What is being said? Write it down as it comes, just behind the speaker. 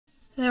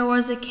There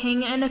was a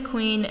king and a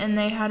queen, and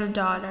they had a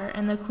daughter,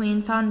 and the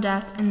queen found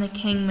death, and the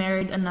king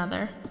married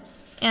another.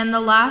 And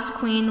the last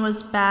queen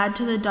was bad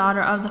to the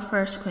daughter of the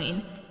first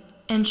queen,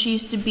 and she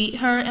used to beat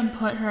her and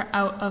put her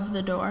out of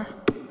the door.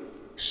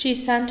 She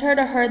sent her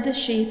to herd the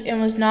sheep, and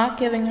was not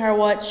giving her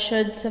what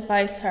should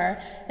suffice her.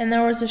 And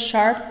there was a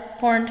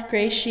sharp-horned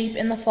gray sheep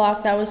in the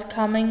flock that was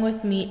coming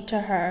with meat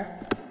to her.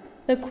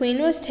 The queen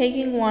was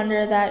taking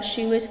wonder that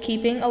she was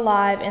keeping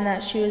alive, and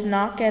that she was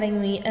not getting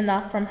meat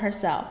enough from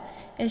herself,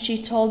 and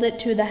she told it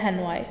to the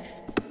henwife.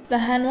 The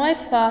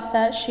henwife thought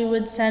that she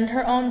would send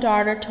her own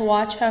daughter to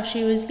watch how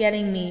she was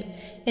getting meat,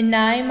 and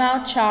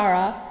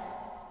Nai-Mauchara,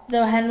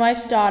 the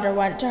henwife's daughter,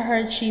 went to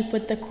herd sheep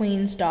with the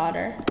queen's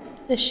daughter.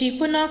 The sheep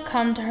would not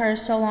come to her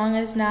so long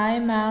as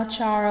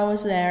Nai-Mauchara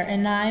was there,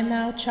 and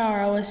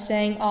Nai-Mauchara was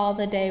staying all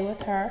the day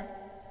with her.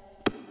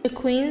 The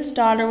queen's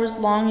daughter was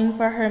longing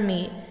for her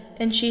meat,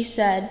 and she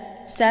said,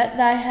 "Set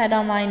thy head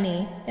on my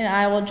knee, and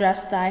I will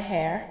dress thy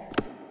hair."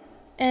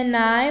 And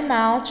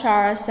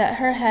Nai-Mauchara set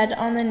her head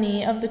on the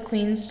knee of the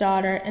queen's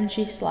daughter, and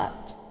she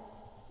slept.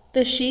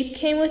 The sheep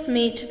came with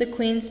meat to the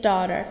queen's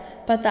daughter,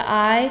 but the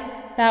eye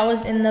that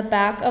was in the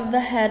back of the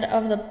head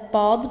of the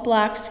bald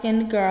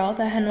black-skinned girl,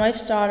 the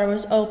henwife's daughter,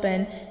 was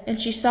open, and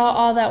she saw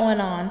all that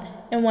went on.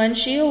 And when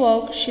she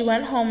awoke, she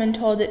went home and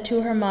told it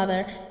to her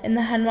mother, and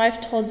the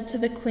henwife told it to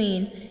the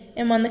queen.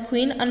 And when the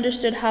queen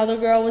understood how the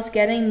girl was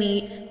getting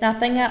meat,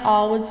 nothing at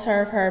all would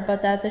serve her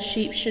but that the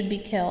sheep should be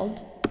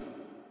killed.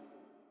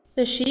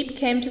 The sheep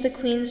came to the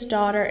queen's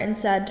daughter and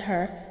said to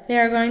her, "They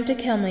are going to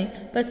kill me,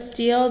 but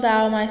steal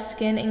thou my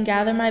skin and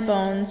gather my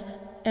bones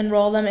and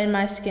roll them in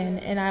my skin,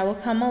 and I will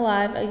come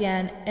alive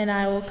again, and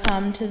I will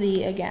come to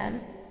thee again."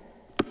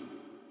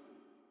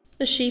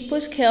 The sheep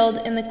was killed,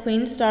 and the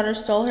queen's daughter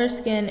stole her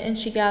skin, and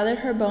she gathered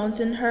her bones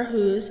in her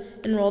hoos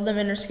and rolled them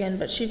in her skin,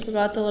 but she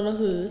forgot the little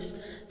hoos.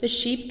 The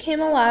sheep came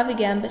alive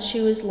again, but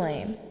she was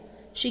lame.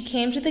 She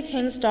came to the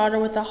king's daughter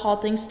with a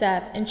halting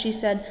step, and she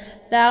said,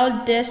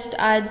 "Thou didst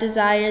I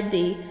desired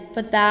thee,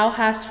 but thou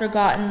hast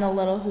forgotten the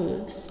little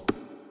hoofs."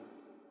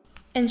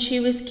 And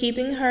she was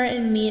keeping her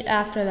in meat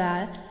after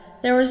that.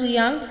 There was a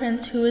young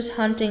prince who was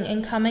hunting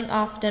and coming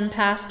often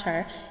past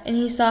her, and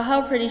he saw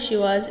how pretty she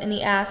was, and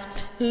he asked,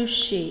 "Who's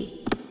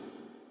she?"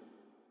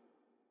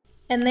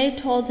 And they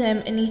told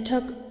him, and he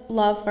took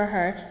love for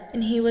her,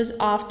 and he was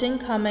often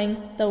coming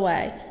the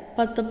way.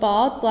 But the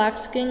bald,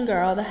 black-skinned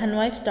girl, the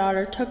henwife's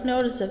daughter, took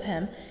notice of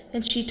him,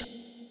 and she told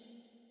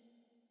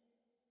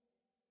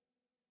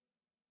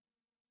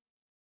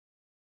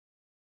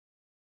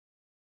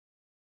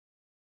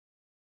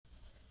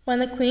When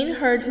the queen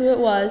heard who it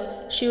was,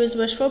 she was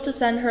wishful to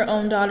send her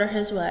own daughter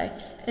his way.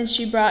 And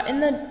she brought in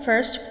the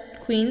first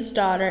queen's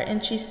daughter,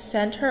 and she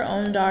sent her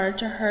own daughter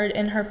to herd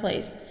in her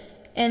place.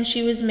 And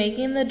she was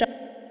making the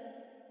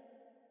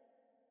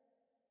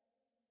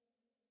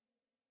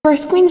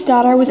first queen's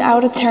daughter was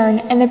out of turn,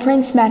 and the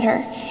prince met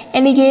her,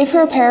 and he gave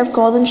her a pair of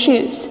golden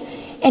shoes.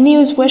 And he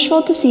was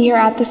wishful to see her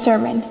at the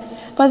sermon,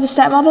 but the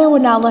stepmother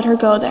would not let her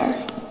go there.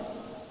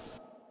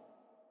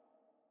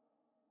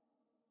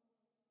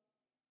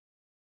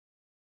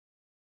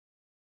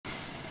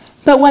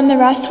 But when the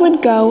rest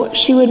would go,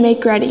 she would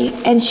make ready,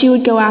 and she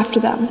would go after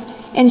them,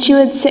 and she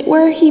would sit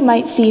where he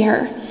might see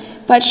her.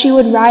 But she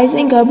would rise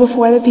and go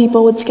before the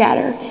people would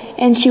scatter,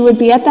 and she would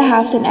be at the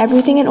house and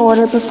everything in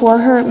order before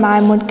her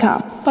mime would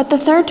come. But the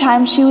third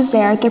time she was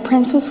there, the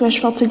prince was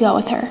wishful to go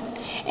with her,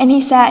 and he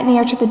sat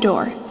near to the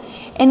door.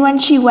 And when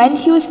she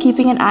went, he was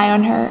keeping an eye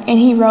on her, and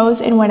he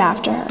rose and went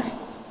after her.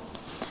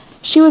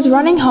 She was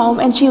running home,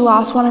 and she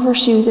lost one of her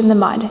shoes in the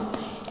mud,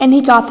 and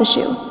he got the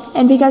shoe.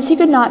 And because he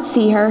could not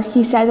see her,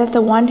 he said that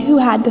the one who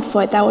had the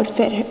foot that would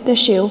fit the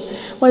shoe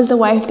was the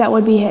wife that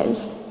would be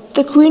his.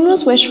 The queen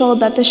was wishful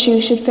that the shoe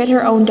should fit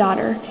her own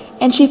daughter,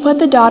 and she put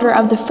the daughter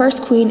of the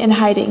first queen in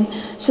hiding,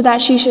 so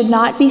that she should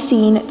not be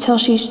seen till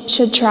she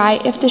should try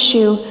if the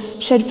shoe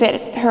should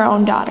fit her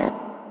own daughter.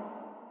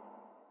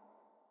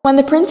 When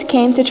the prince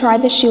came to try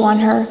the shoe on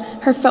her,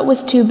 her foot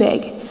was too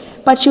big,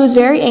 but she was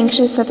very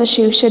anxious that the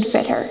shoe should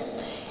fit her.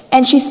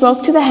 And she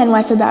spoke to the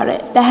henwife about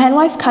it. The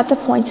henwife cut the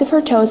points of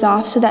her toes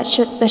off so that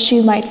the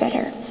shoe might fit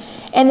her.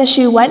 And the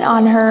shoe went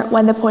on her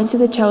when the points of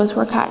the toes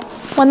were cut.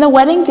 When the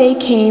wedding day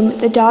came,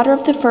 the daughter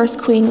of the first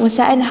queen was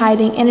set in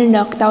hiding in a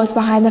nook that was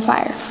behind the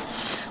fire.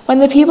 When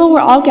the people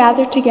were all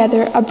gathered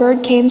together, a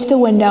bird came to the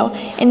window,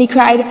 and he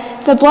cried,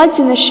 "The blood's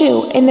in the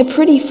shoe, and the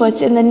pretty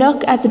foot's in the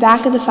nook at the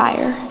back of the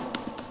fire."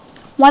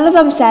 One of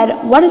them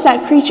said, "What is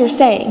that creature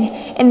saying?"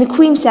 And the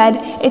queen said,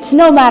 "It's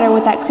no matter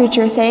what that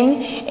creature is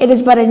saying. It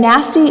is but a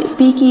nasty,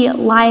 beaky,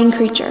 lying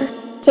creature."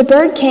 The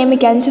bird came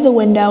again to the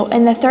window,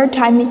 and the third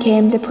time he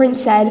came, the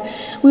prince said,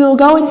 "We will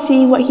go and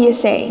see what he is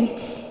saying."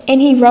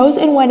 And he rose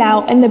and went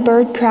out, and the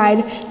bird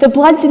cried, "The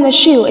blood's in the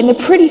shoe, and the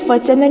pretty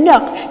foot's in the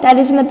nook that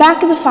is in the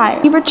back of the fire."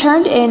 He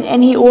returned in,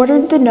 and he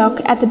ordered the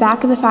nook at the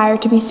back of the fire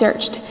to be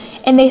searched.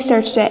 And they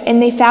searched it, and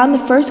they found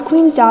the first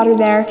queen's daughter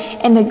there,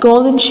 and the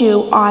golden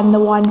shoe on the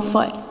one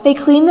foot. They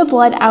cleaned the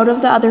blood out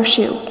of the other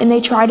shoe, and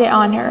they tried it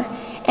on her.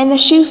 And the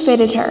shoe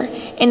fitted her,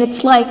 and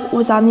its like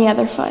was on the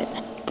other foot.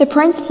 The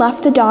prince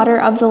left the daughter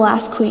of the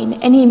last queen,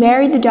 and he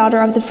married the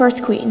daughter of the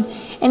first queen,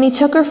 and he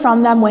took her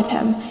from them with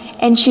him,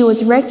 and she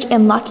was rich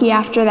and lucky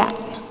after that.